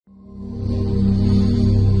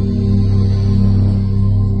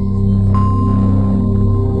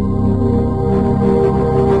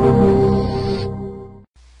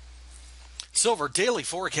daily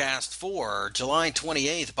forecast for July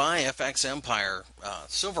 28th by FX Empire.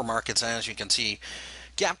 Silver markets, as you can see,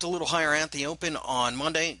 gapped a little higher at the open on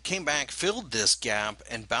Monday, came back, filled this gap,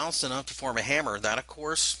 and bounced enough to form a hammer. That, of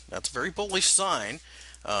course, that's a very bullish sign,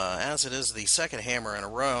 as it is the second hammer in a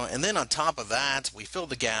row. And then on top of that, we filled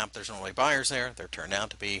the gap. There's no really buyers there. There turned out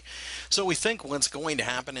to be. So we think what's going to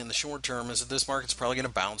happen in the short term is that this market's probably going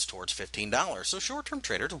to bounce towards $15. So short-term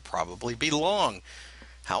traders will probably be long.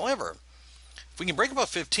 However, if we can break above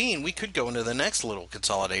 15, we could go into the next little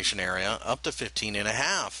consolidation area up to 15 and a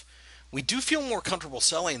half. We do feel more comfortable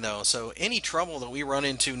selling, though, so any trouble that we run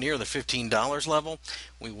into near the $15 level,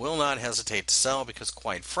 we will not hesitate to sell because,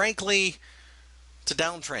 quite frankly, it's a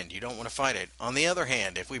downtrend. You don't want to fight it. On the other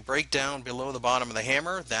hand, if we break down below the bottom of the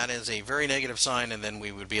hammer, that is a very negative sign, and then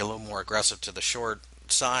we would be a little more aggressive to the short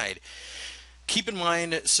side. Keep in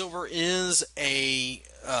mind, silver is a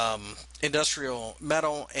industrial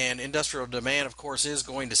metal, and industrial demand, of course, is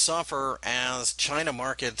going to suffer as Chinese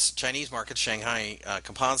markets, Shanghai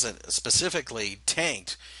Composite specifically,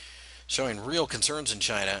 tanked, showing real concerns in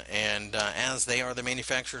China. And as they are the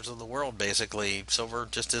manufacturers of the world, basically, silver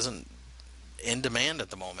just isn't in demand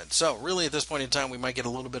at the moment. So really, at this point in time, we might get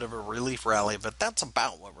a little bit of a relief rally, but that's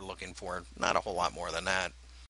about what we're looking for. Not a whole lot more than that.